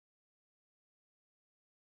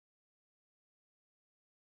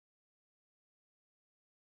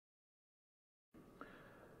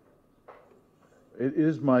It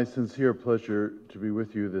is my sincere pleasure to be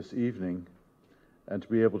with you this evening and to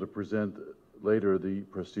be able to present later the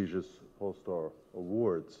prestigious Polestar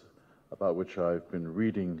Awards, about which I've been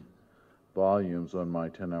reading volumes on my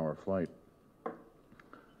 10-hour flight.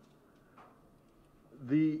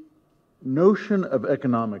 The notion of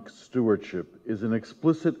economic stewardship is an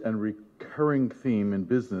explicit and recurring theme in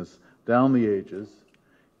business down the ages,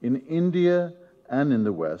 in India and in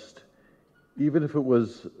the West, even if it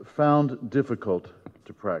was found difficult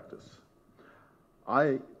to practice.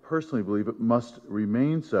 I personally believe it must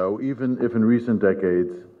remain so, even if in recent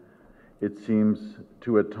decades it seems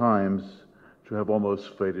to at times to have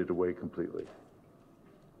almost faded away completely.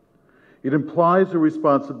 It implies a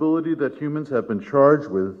responsibility that humans have been charged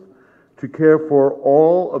with to care for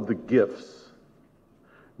all of the gifts.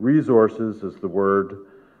 Resources is the word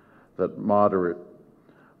that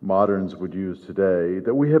moderns would use today,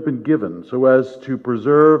 that we have been given so as to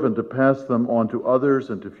preserve and to pass them on to others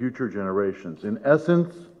and to future generations. In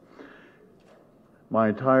essence, my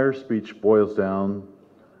entire speech boils down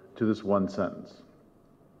to this one sentence.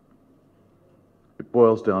 It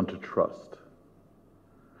boils down to trust.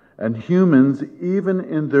 And humans, even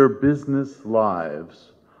in their business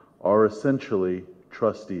lives, are essentially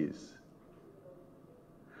trustees.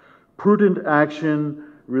 Prudent action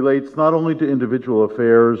relates not only to individual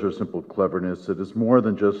affairs or simple cleverness. It is more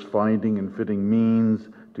than just finding and fitting means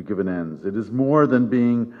to given ends. It is more than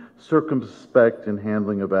being circumspect in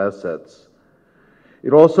handling of assets.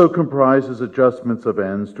 It also comprises adjustments of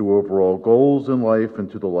ends to overall goals in life and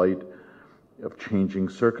to the light of changing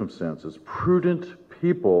circumstances. Prudent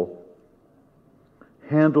people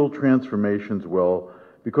handle transformations well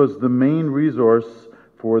because the main resource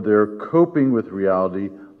for their coping with reality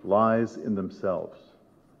lies in themselves,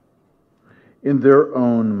 in their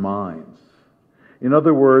own minds. In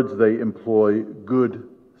other words, they employ good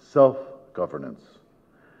self-governance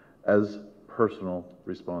as personal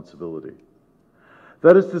responsibility.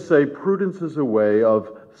 That is to say, prudence is a way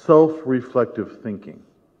of self-reflective thinking.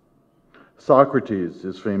 Socrates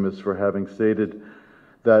is famous for having stated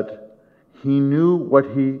that he knew what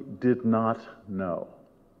he did not know.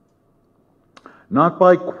 Not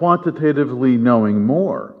by quantitatively knowing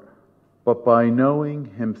more, but by knowing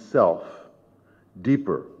himself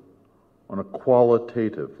deeper on a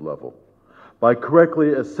qualitative level. By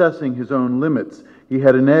correctly assessing his own limits, he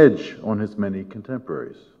had an edge on his many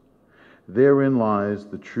contemporaries. Therein lies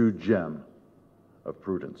the true gem of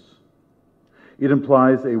prudence. It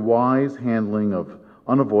implies a wise handling of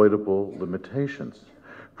unavoidable limitations.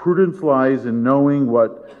 Prudence lies in knowing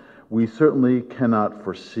what we certainly cannot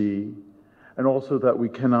foresee, and also that we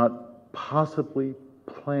cannot possibly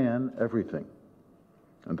plan everything.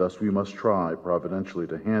 And thus we must try providentially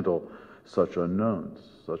to handle such unknowns,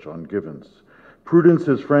 such ungivens. Prudence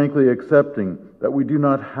is frankly accepting that we do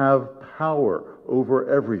not have power over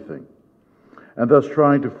everything, and thus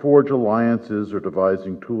trying to forge alliances or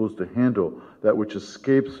devising tools to handle that which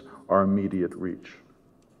escapes our immediate reach.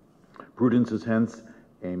 Prudence is hence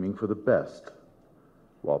aiming for the best,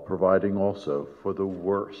 while providing also for the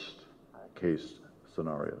worst case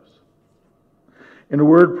scenarios. In a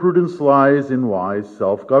word, prudence lies in wise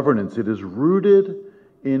self-governance. It is rooted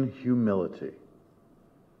in humility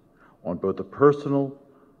on both a personal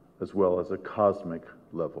as well as a cosmic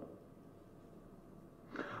level.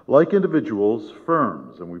 Like individuals,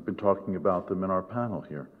 firms, and we've been talking about them in our panel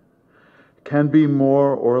here, can be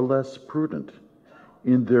more or less prudent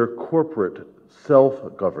in their corporate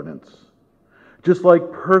self-governance. Just like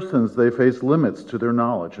persons, they face limits to their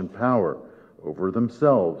knowledge and power over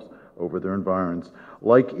themselves, over their environs.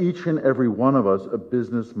 Like each and every one of us, a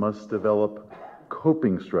business must develop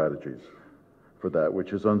coping strategies for that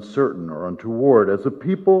which is uncertain or untoward. As a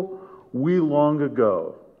people, we long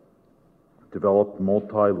ago developed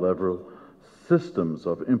multi-level systems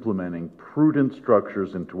of implementing prudent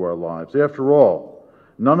structures into our lives. After all,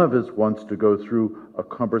 none of us wants to go through a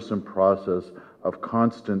cumbersome process of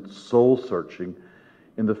constant soul-searching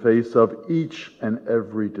in the face of each and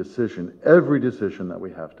every decision that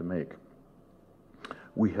we have to make.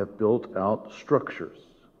 We have built out structures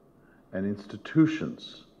and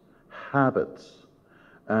institutions, habits,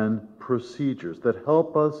 and procedures that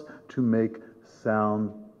help us to make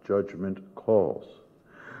sound judgment calls.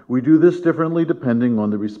 We do this differently depending on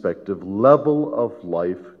the respective level of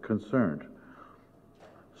life concerned.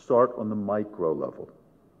 Start on the micro level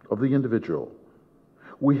of the individual.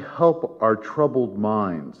 We help our troubled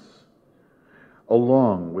minds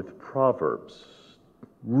along with proverbs,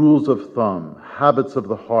 rules of thumb, habits of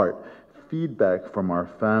the heart, feedback from our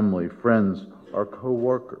family, friends, our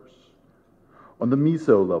co-workers. On the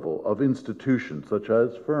meso level of institutions such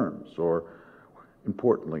as firms or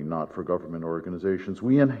importantly, not for government organizations.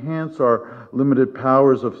 We enhance our limited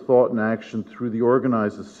powers of thought and action through the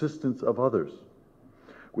organized assistance of others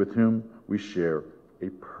with whom we share a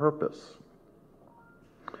purpose.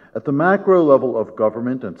 At the macro level of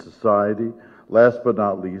government and society, last but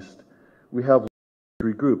not least, we have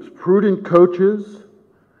three groups. Prudent coaches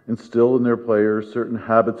instill in their players certain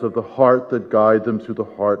habits of the heart that guide them through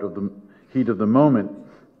the heat of the moment.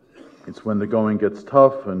 It's when the going gets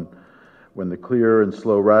tough and when the clear and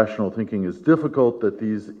slow rational thinking is difficult that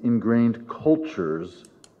these ingrained cultures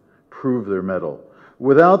prove their mettle.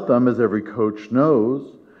 Without them, as every coach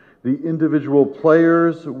knows, the individual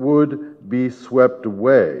players would be swept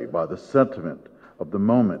away by the sentiment of the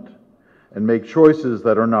moment and make choices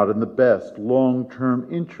that are not in the best long-term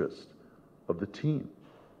interest of the team.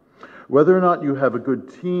 Whether or not you have a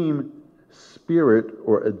good team spirit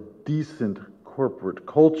or a decent corporate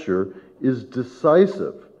culture is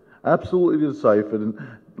decisive, absolutely decisive, and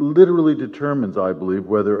literally determines, I believe,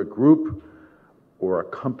 whether a group or a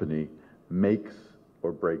company makes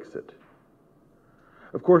or breaks it.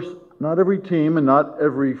 Of course, not every team and not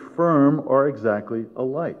every firm are exactly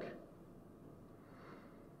alike.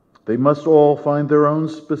 They must all find their own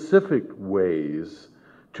specific ways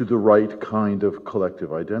to the right kind of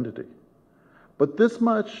collective identity. But this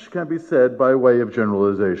much can be said by way of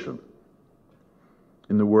generalization.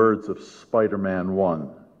 In the words of Spider-Man 1,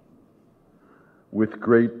 with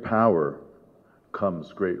great power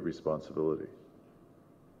comes great responsibility.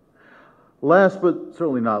 Last but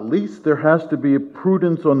certainly not least, there has to be a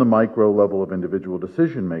prudence on the micro level of individual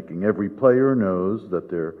decision-making. Every player knows that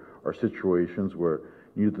there are situations where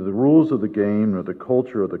neither the rules of the game nor the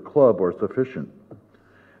culture of the club are sufficient.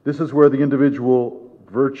 This is where the individual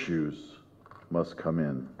virtues must come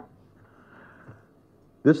in.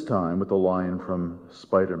 This time, with a line from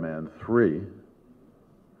Spider-Man 3,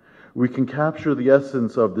 we can capture the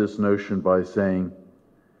essence of this notion by saying,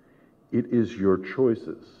 it is your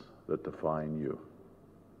choices that define you.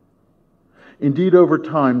 Indeed, over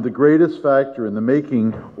time, the greatest factor in the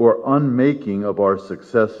making or unmaking of our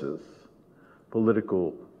successes,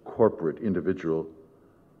 political, corporate, individual,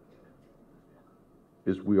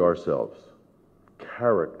 is we ourselves.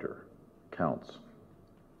 Character counts.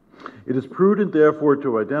 It is prudent, therefore,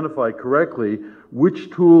 to identify correctly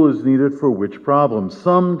which tool is needed for which problem.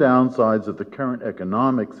 Some downsides of the current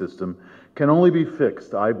economic system can only be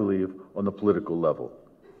fixed, I believe, on the political level.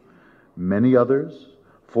 Many others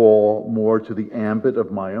fall more to the ambit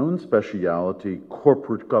of my own speciality,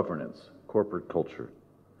 corporate governance, corporate culture.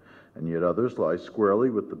 And yet others lie squarely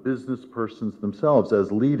with the business persons themselves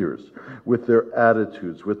as leaders, with their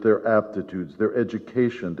attitudes, with their aptitudes, their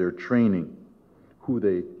education, their training, who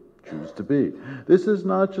they choose to be. This is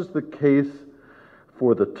not just the case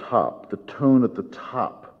for the top, the tone at the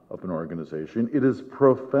top of an organization. It is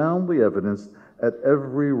profoundly evidenced at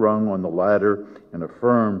every rung on the ladder in a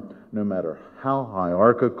firm, no matter how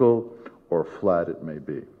hierarchical or flat it may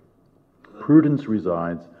be. Prudence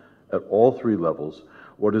resides at all three levels.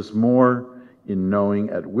 What is more, in knowing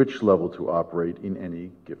at which level to operate in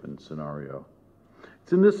any given scenario.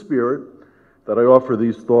 It's in this spirit that I offer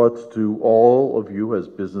these thoughts to all of you as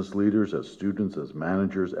business leaders, as students, as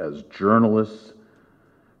managers, as journalists,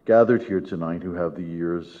 gathered here tonight who have the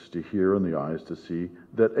ears to hear and the eyes to see,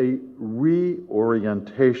 that a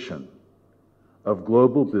reorientation of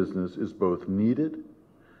global business is both needed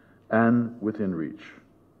and within reach.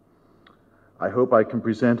 I hope I can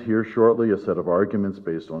present here shortly a set of arguments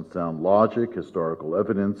based on sound logic, historical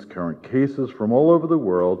evidence, current cases from all over the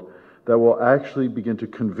world that will actually begin to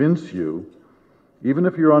convince you, even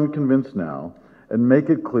if you're unconvinced now, and make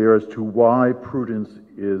it clear as to why prudence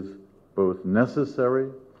is both necessary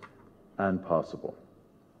and possible.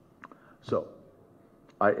 So,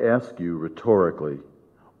 I ask you rhetorically,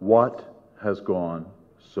 what has gone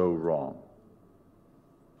so wrong?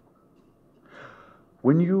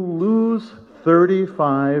 When you lose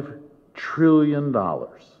 $35 trillion,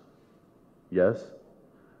 yes,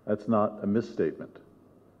 that's not a misstatement.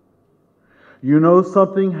 You know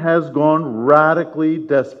something has gone radically,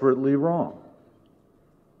 desperately wrong.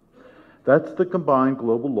 That's the combined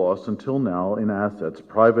global loss until now in assets,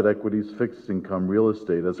 private equities, fixed income, real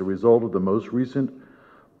estate, as a result of the most recent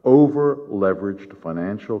over-leveraged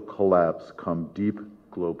financial collapse come deep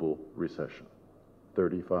global recession.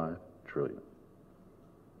 35 trillion.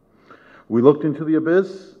 We looked into the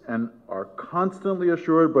abyss and are constantly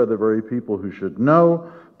assured by the very people who should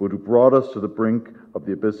know, but who brought us to the brink of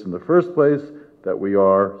the abyss in the first place, that we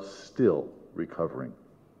are still recovering.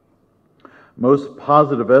 Most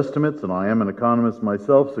positive estimates, and I am an economist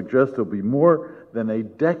myself, suggest it will be more than a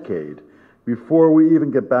decade before we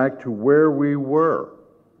even get back to where we were.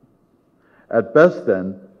 At best,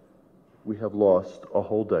 then, we have lost a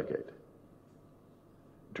whole decade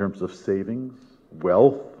in terms of savings,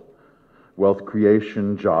 wealth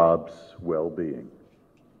creation, jobs, well-being,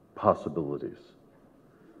 possibilities.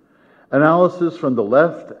 Analysis from the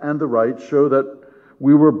left and the right show that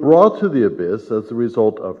we were brought to the abyss as a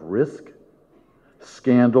result of risk,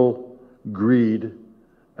 scandal, greed,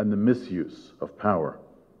 and the misuse of power.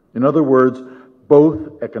 In other words,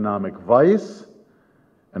 both economic vice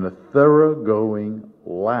and a thoroughgoing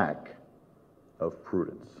lack of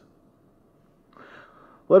prudence.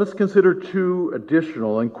 Let us consider two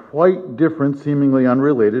additional and quite different, seemingly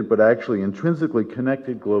unrelated, but actually intrinsically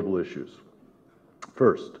connected global issues.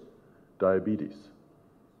 First, diabetes.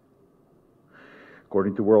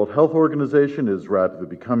 According to the World Health Organization, it is rapidly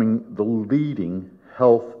becoming the leading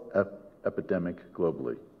health epidemic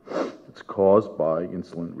globally. It's caused by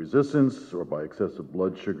insulin resistance or by excessive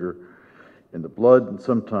blood sugar in the blood, and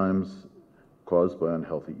sometimes caused by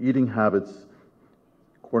unhealthy eating habits.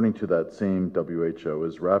 According to that same WHO,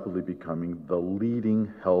 is rapidly becoming the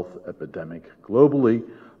leading health epidemic globally.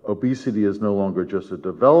 Obesity is no longer just a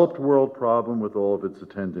developed world problem with all of its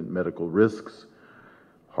attendant medical risks: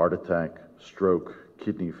 heart attack, stroke,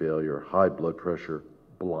 kidney failure, high blood pressure,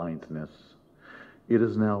 blindness. It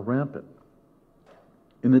is now rampant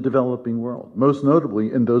in the developing world, most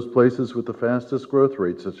notably in those places with the fastest growth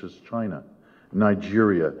rates, such as China,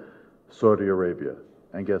 Nigeria, Saudi Arabia,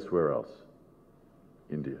 and guess where else?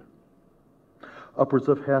 India. Upwards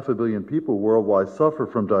of 500 million people worldwide suffer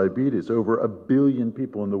from diabetes. Over 1 billion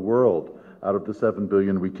people in the world, out of the 7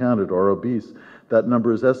 billion we counted, are obese. That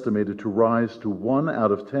number is estimated to rise to 1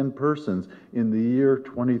 out of 10 persons in the year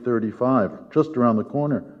 2035, just around the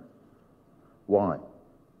corner. Why?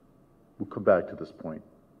 We'll come back to this point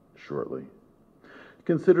shortly.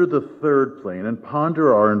 Consider the third plane and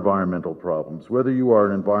ponder our environmental problems. Whether you are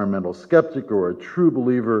an environmental skeptic or a true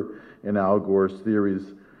believer in Al Gore's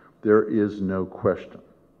theories, there is no question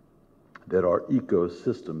that our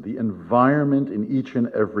ecosystem, the environment in each and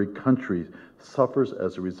every country, suffers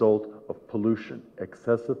as a result of pollution,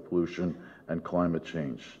 excessive pollution, and climate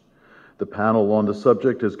change. The panel on the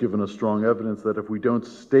subject has given us strong evidence that if we don't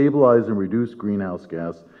stabilize and reduce greenhouse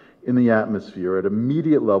gas in the atmosphere at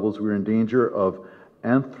immediate levels, we're in danger of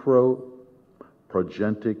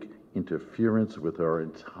anthropogenic interference with our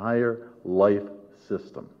entire life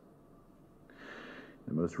system.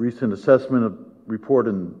 The most recent assessment report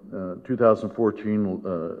in 2014,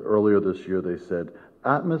 earlier this year, they said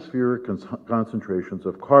atmospheric concentrations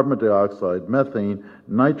of carbon dioxide, methane,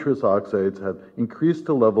 nitrous oxides have increased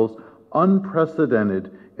to levels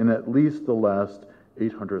unprecedented in at least the last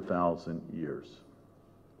 800,000 years.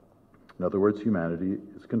 In other words, humanity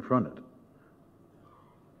is confronted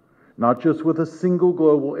not just with a single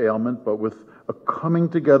global ailment, but with a coming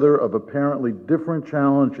together of apparently different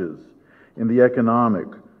challenges in the economic,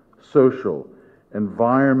 social,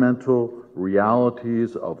 environmental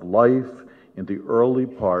realities of life in the early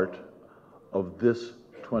part of this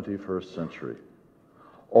 21st century.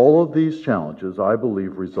 All of these challenges, I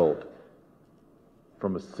believe, result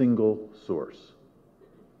from a single source.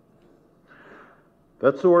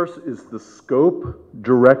 That source is the scope,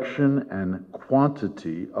 direction, and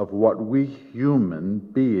quantity of what we human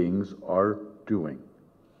beings are doing.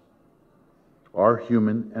 Our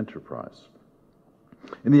human enterprise.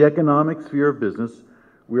 In the economic sphere of business,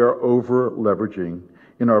 we are over-leveraging.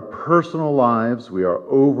 In our personal lives, we are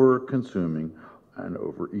over-consuming and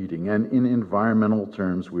overeating. And in environmental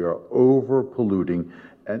terms, we are over-polluting,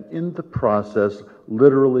 and in the process,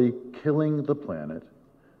 literally killing the planet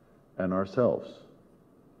and ourselves.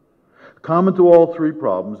 Common to all three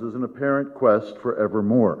problems is an apparent quest for ever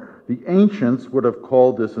more. The ancients would have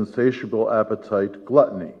called this insatiable appetite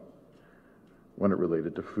gluttony when it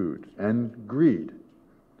related to food, and greed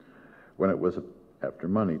when it was after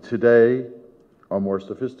money. Today, our more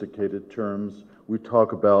sophisticated terms, we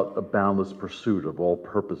talk about a boundless pursuit of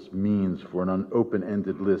all-purpose means for an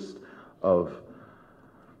open-ended list of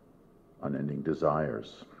unending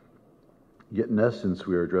desires. Yet in essence,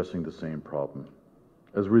 we are addressing the same problem.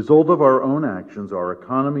 As a result of our own actions, our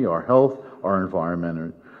economy, our health, our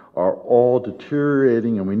environment are all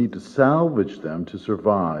deteriorating, and we need to salvage them to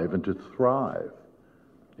survive and to thrive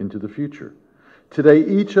into the future. Today,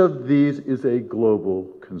 each of these is a global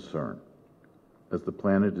concern, as the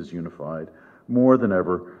planet is unified more than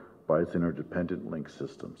ever by its interdependent link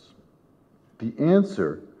systems. The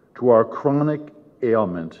answer to our chronic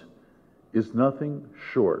ailment is nothing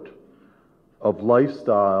short of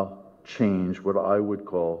lifestyle change, what I would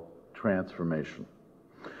call transformation.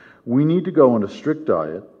 We need to go on a strict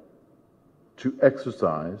diet, to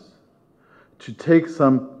exercise, to take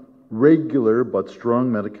some regular but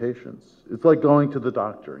strong medications. It's like going to the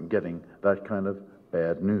doctor and getting that kind of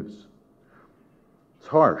bad news. It's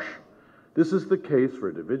harsh. This is the case for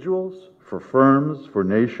individuals, for firms, for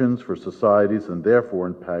nations, for societies, and therefore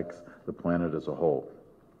impacts the planet as a whole.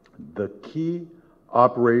 The key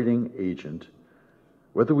operating agent,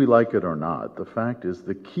 whether we like it or not, the fact is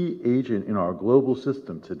the key agent in our global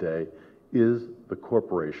system today is the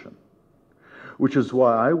corporation, which is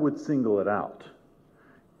why I would single it out.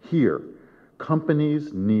 Here,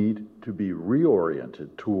 companies need to be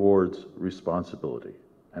reoriented towards responsibility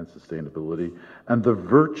and sustainability, and the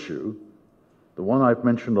virtue, the one I've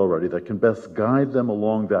mentioned already, that can best guide them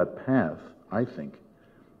along that path, I think,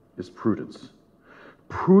 is prudence.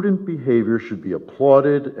 Prudent behavior should be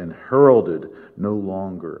applauded and heralded, no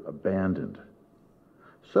longer abandoned.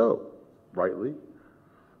 So, rightly,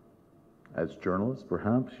 as journalists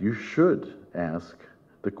perhaps, you should ask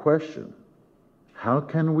the question, how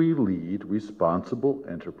can we lead responsible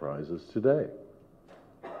enterprises today?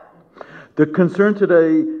 The concern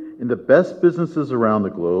today in the best businesses around the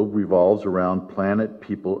globe revolves around planet,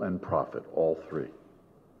 people, and profit, all three.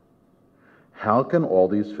 How can all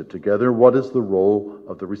these fit together? What is the role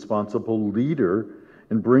of the responsible leader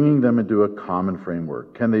in bringing them into a common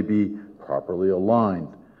framework? Can they be properly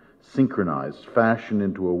aligned, synchronized, fashioned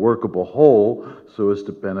into a workable whole so as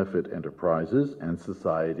to benefit enterprises and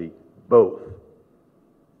society both?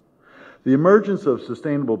 The emergence of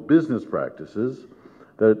sustainable business practices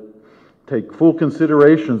that take full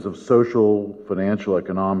considerations of social, financial,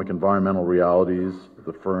 economic, environmental realities of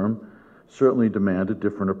the firm certainly demand a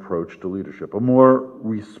different approach to leadership, a more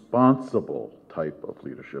responsible type of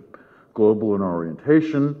leadership. Global in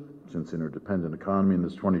orientation, since interdependent economy in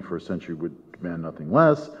this 21st century would demand nothing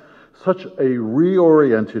less, such a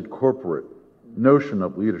reoriented corporate notion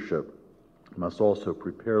of leadership must also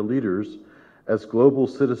prepare leaders as global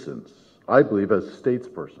citizens, I believe as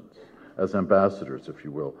statespersons, as ambassadors, if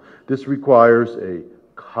you will. This requires a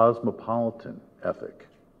cosmopolitan ethic,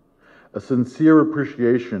 a sincere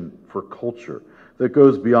appreciation for culture that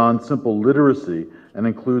goes beyond simple literacy and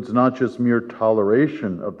includes not just mere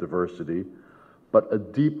toleration of diversity, but a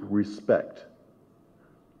deep respect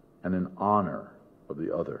and an honor of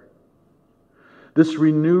the other. This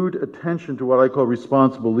renewed attention to what I call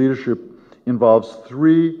responsible leadership involves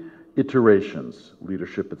three iterations: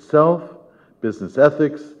 leadership itself, business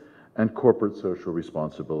ethics, and corporate social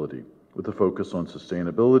responsibility, with a focus on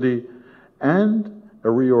sustainability and a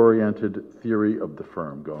reoriented theory of the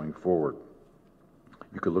firm going forward.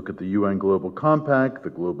 You could look at the UN Global Compact, the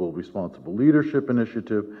Global Responsible Leadership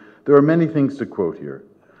Initiative. There are many things to quote here.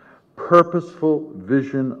 Purposeful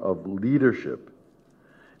vision of leadership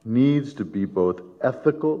needs to be both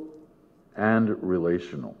ethical and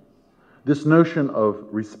relational. This notion of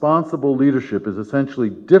responsible leadership is essentially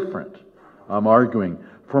different, I'm arguing,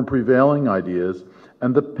 from prevailing ideas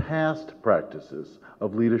and the past practices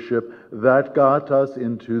of leadership that got us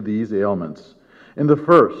into these ailments. In the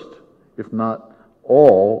first, if not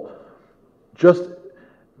all, just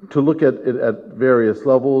to look at it at various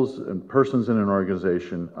levels and persons in an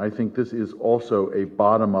organization, I think this is also a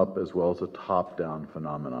bottom-up as well as a top-down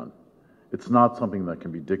phenomenon. It's not something that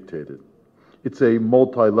can be dictated. It's a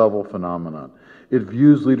multi-level phenomenon. It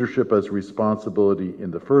views leadership as responsibility in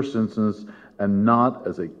the first instance and not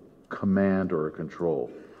as a command or a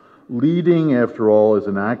control. Leading, after all, is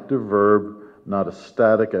an active verb, not a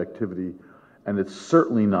static activity, and it's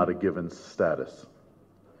certainly not a given status.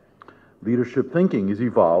 Leadership thinking is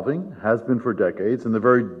evolving, has been for decades, and the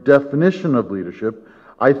very definition of leadership,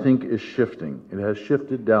 I think, is shifting. It has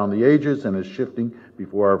shifted down the ages and is shifting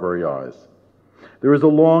before our very eyes. There is a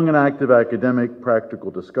long and active academic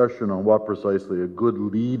practical discussion on what precisely a good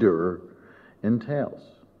leader entails.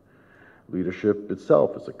 Leadership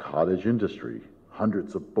itself is a cottage industry,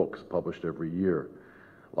 hundreds of books published every year,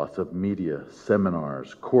 lots of media,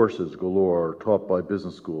 seminars, courses galore taught by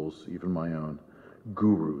business schools, even my own,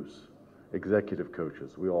 gurus, executive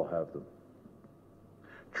coaches, we all have them.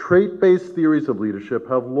 Trait-based theories of leadership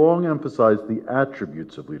have long emphasized the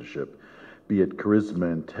attributes of leadership, be it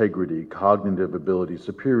charisma, integrity, cognitive ability,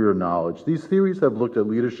 superior knowledge. These theories have looked at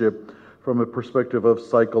leadership from a perspective of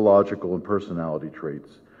psychological and personality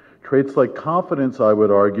traits. Traits like confidence, I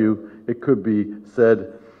would argue, it could be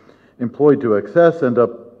said, employed to excess, end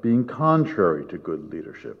up being contrary to good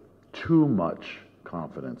leadership. Too much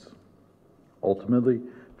confidence. Ultimately,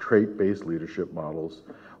 trait-based leadership models,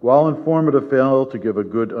 while informative, fail to give a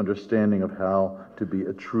good understanding of how to be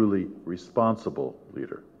a truly responsible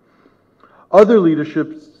leader. Other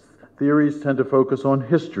leadership theories tend to focus on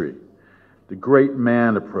history. The great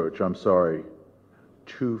man approach, I'm sorry,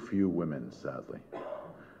 too few women, sadly.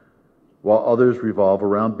 While others revolve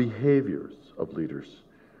around behaviors of leaders.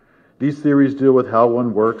 These theories deal with how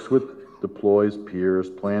one works with, deploys, peers,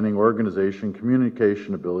 planning, organization,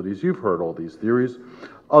 communication abilities. You've heard all these theories.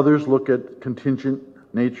 Others look at contingent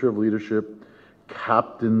nature of leadership.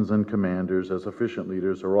 Captains and commanders as efficient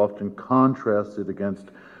leaders are often contrasted against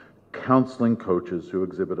counseling coaches who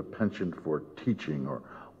exhibit a penchant for teaching or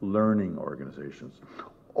learning organizations.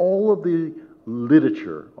 All of the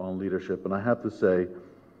literature on leadership, and I have to say,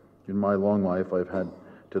 in my long life, I've had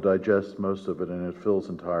to digest most of it, and it fills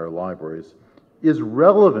entire libraries, is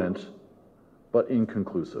relevant but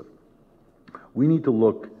inconclusive. We need to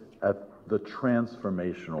look at the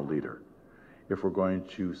transformational leader if we're going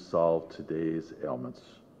to solve today's ailments.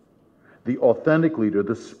 The authentic leader,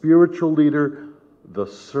 the spiritual leader, the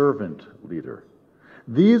servant leader.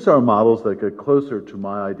 These are models that get closer to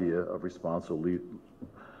my idea of responsible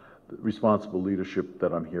leadership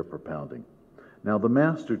that I'm here propounding. Now, the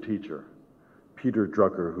master teacher, Peter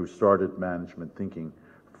Drucker, who started management thinking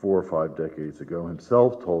 4 or 5 decades ago,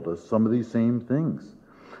 himself told us some of these same things,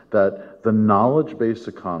 that the knowledge-based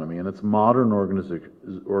economy and its modern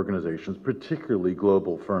organizations, particularly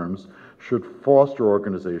global firms, should foster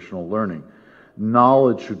organizational learning.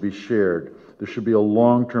 Knowledge should be shared. There should be a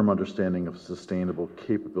long-term understanding of sustainable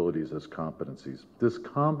capabilities as competencies. This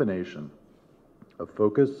combination of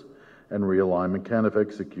focus and realignment can, if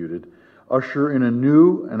executed, usher in a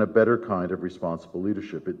new and a better kind of responsible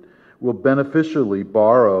leadership. It will beneficially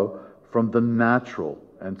borrow from the natural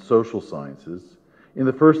and social sciences. In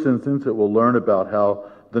the first instance, it will learn about how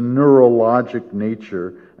the neurologic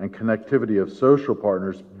nature and connectivity of social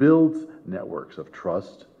partners builds networks of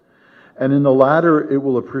trust. And in the latter, it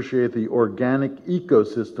will appreciate the organic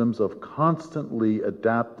ecosystems of constantly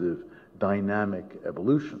adaptive, dynamic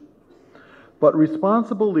evolution. But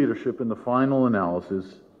responsible leadership in the final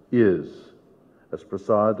analysis is, as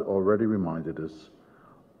Prasad already reminded us,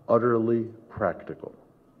 utterly practical.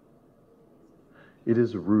 It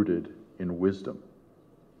is rooted in wisdom,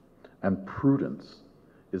 and prudence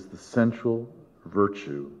is the central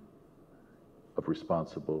virtue of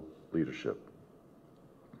responsible leadership.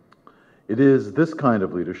 It is this kind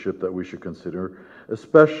of leadership that we should consider,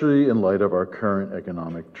 especially in light of our current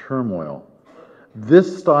economic turmoil.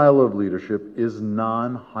 This style of leadership is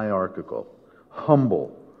non-hierarchical,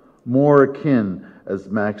 humble, more akin, as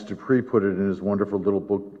Max Dupree put it in his wonderful little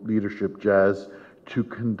book, Leadership Jazz, to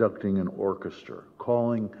conducting an orchestra,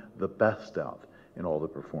 calling the best out in all the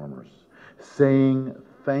performers. Saying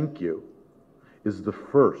thank you is the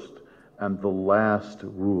first and the last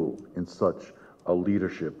rule in such a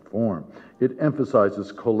leadership form. It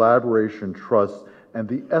emphasizes collaboration, trust, and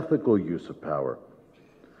the ethical use of power.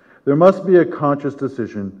 There must be a conscious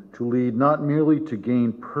decision to lead not merely to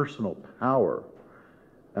gain personal power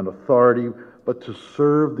and authority, but to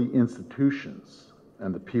serve the institutions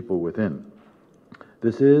and the people within.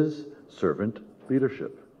 This is servant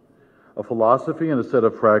leadership, a philosophy and a set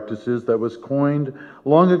of practices that was coined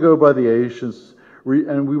long ago by the ancients,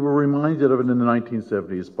 and we were reminded of it in the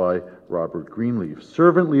 1970s by Robert Greenleaf.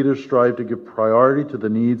 Servant leaders strive to give priority to the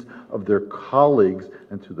needs of their colleagues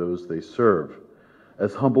and to those they serve.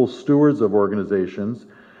 As humble stewards of organizations,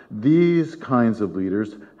 these kinds of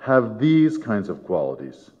leaders have these kinds of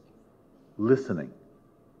qualities: listening,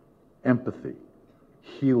 empathy,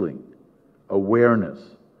 healing, awareness,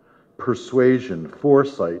 persuasion,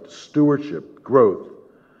 foresight, stewardship, growth.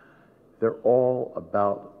 They're all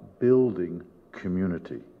about building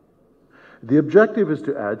community. The objective is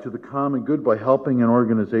to add to the common good by helping an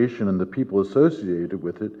organization and the people associated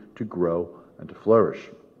with it to grow and to flourish.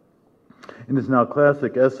 In his now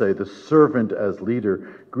classic essay, The Servant as Leader,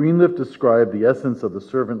 Greenleaf described the essence of the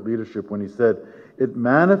servant leadership when he said, "It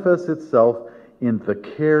manifests itself in the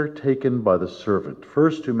care taken by the servant,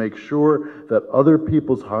 first to make sure that other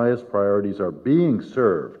people's highest priorities are being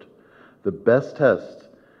served. The best test,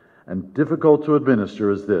 and difficult to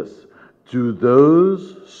administer, is this: do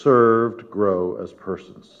those served grow as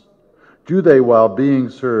persons? Do they, while being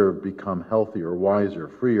served, become healthier, wiser,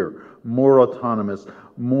 freer, more autonomous,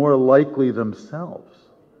 more likely themselves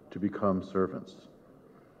to become servants?"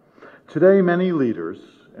 Today, many leaders,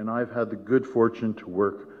 and I've had the good fortune to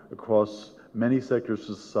work across many sectors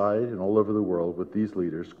of society and all over the world with these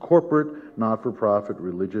leaders, corporate, not-for-profit,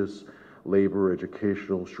 religious, labor,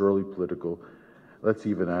 educational, surely political, let's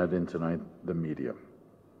even add in tonight the media.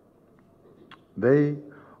 They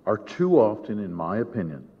are too often, in my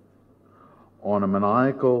opinion, on a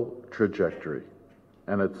maniacal trajectory,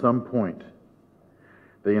 and at some point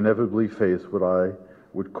they inevitably face what I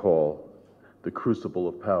would call the crucible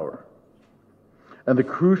of power. And the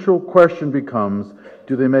crucial question becomes,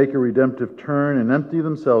 do they make a redemptive turn and empty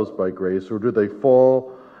themselves by grace, or do they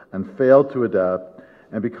fall and fail to adapt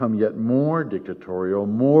and become yet more dictatorial,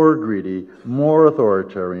 more greedy, more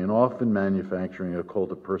authoritarian, often manufacturing a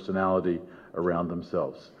cult of personality around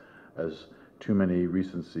themselves, as too many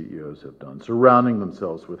recent CEOs have done, surrounding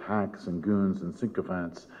themselves with hacks and goons and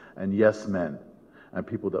sycophants and yes men and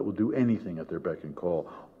people that will do anything at their beck and call.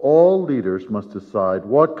 All leaders must decide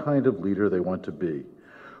what kind of leader they want to be.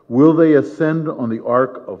 Will they ascend on the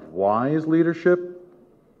arc of wise leadership,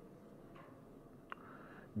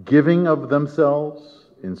 giving of themselves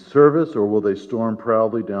in service, or will they storm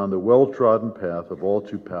proudly down the well-trodden path of all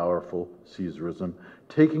too powerful Caesarism,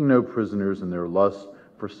 taking no prisoners in their lust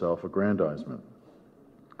for self-aggrandizement?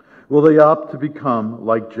 Will they opt to become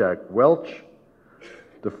like Jack Welch,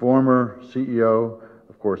 the former CEO,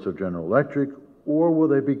 of course, of General Electric, or will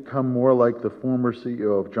they become more like the former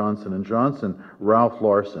CEO of Johnson & Johnson, Ralph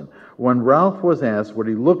Larson? When Ralph was asked what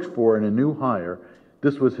he looked for in a new hire,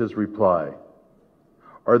 this was his reply: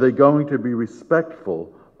 are they going to be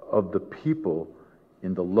respectful of the people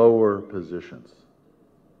in the lower positions?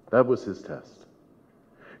 That was his test.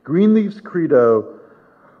 Greenleaf's credo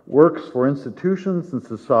works for institutions and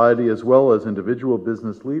society as well as individual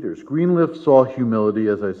business leaders. Greenleaf saw humility,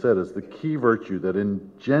 as I said, as the key virtue that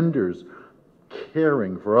engenders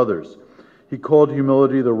caring for others. He called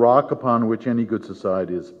humility the rock upon which any good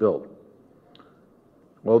society is built.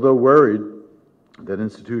 Although worried that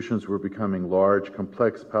institutions were becoming large,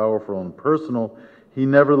 complex, powerful, and personal, he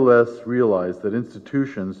nevertheless realized that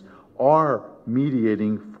institutions are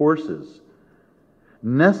mediating forces,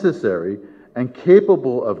 necessary and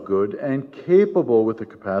capable of good, and capable with the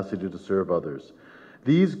capacity to serve others.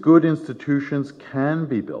 These good institutions can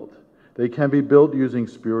be built. They can be built using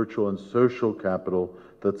spiritual and social capital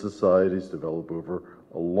that societies develop over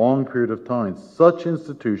a long period of time. Such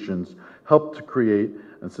institutions help to create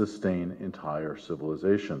and sustain entire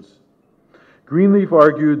civilizations. Greenleaf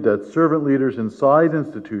argued that servant leaders inside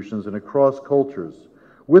institutions and across cultures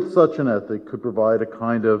with such an ethic could provide a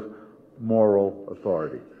kind of moral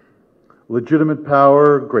authority. Legitimate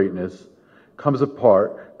power, greatness, comes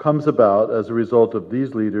about as a result of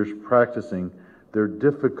these leaders practicing their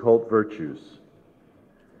difficult virtues.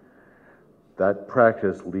 That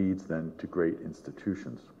practice leads then to great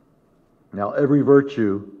institutions. Now, every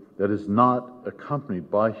virtue that is not accompanied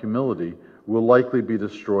by humility will likely be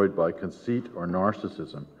destroyed by conceit or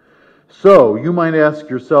narcissism. So, you might ask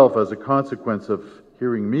yourself, as a consequence of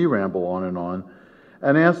hearing me ramble on,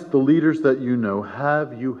 and ask the leaders that you know,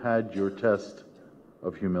 have you had your test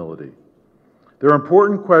of humility? There are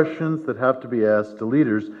important questions that have to be asked to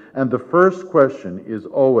leaders, and the first question is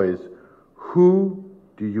always, who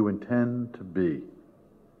do you intend to be?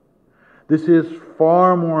 This is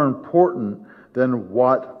far more important than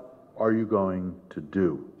what are you going to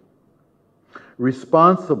do.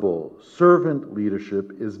 Responsible servant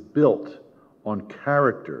leadership is built on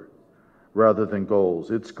character rather than goals.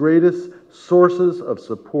 Its greatest sources of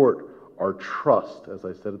support are trust, as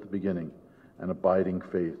I said at the beginning, and abiding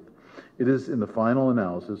faith. It is, in the final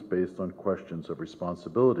analysis, based on questions of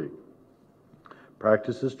responsibility.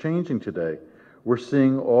 Practice is changing today. We're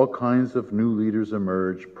seeing all kinds of new leaders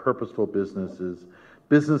emerge, purposeful businesses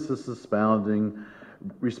espousing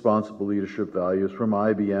responsible leadership values, from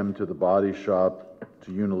IBM to the Body Shop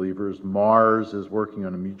to Unilever's. Mars is working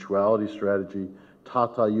on a mutuality strategy.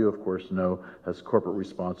 Tata, you of course know, has corporate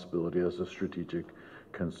responsibility as a strategic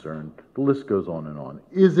concern. The list goes on and on.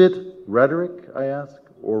 Is it rhetoric, I ask,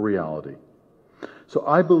 or reality? So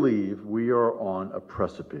I believe we are on a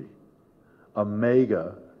precipice, a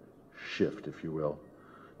shift, if you will.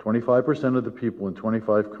 25% of the people in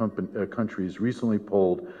 25 countries recently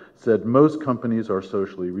polled said most companies are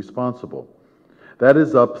socially responsible. That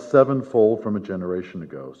is up 7-fold from a generation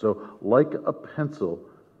ago. So like a pencil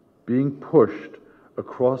being pushed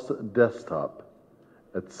across a desktop,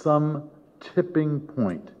 at some tipping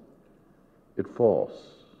point, it falls.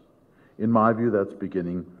 In my view, that's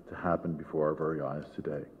beginning to happen before our very eyes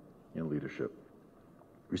today in leadership.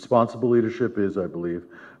 Responsible leadership is, I believe,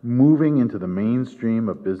 moving into the mainstream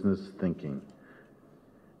of business thinking,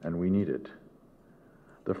 and we need it.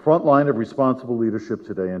 The front line of responsible leadership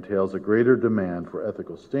today entails a greater demand for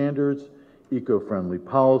ethical standards, eco-friendly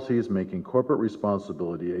policies, making corporate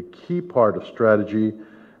responsibility a key part of strategy,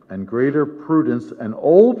 and greater prudence, an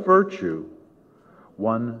old virtue,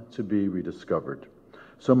 one to be rediscovered.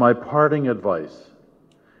 So my parting advice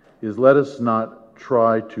is, let us not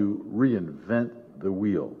try to reinvent the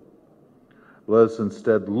wheel. Let us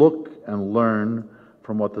instead look and learn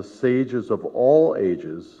from what the sages of all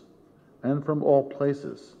ages and from all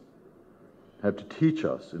places have to teach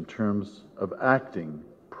us in terms of acting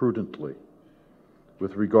prudently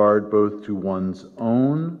with regard both to one's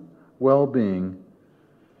own well-being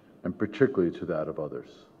and particularly to that of others.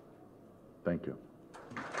 Thank you.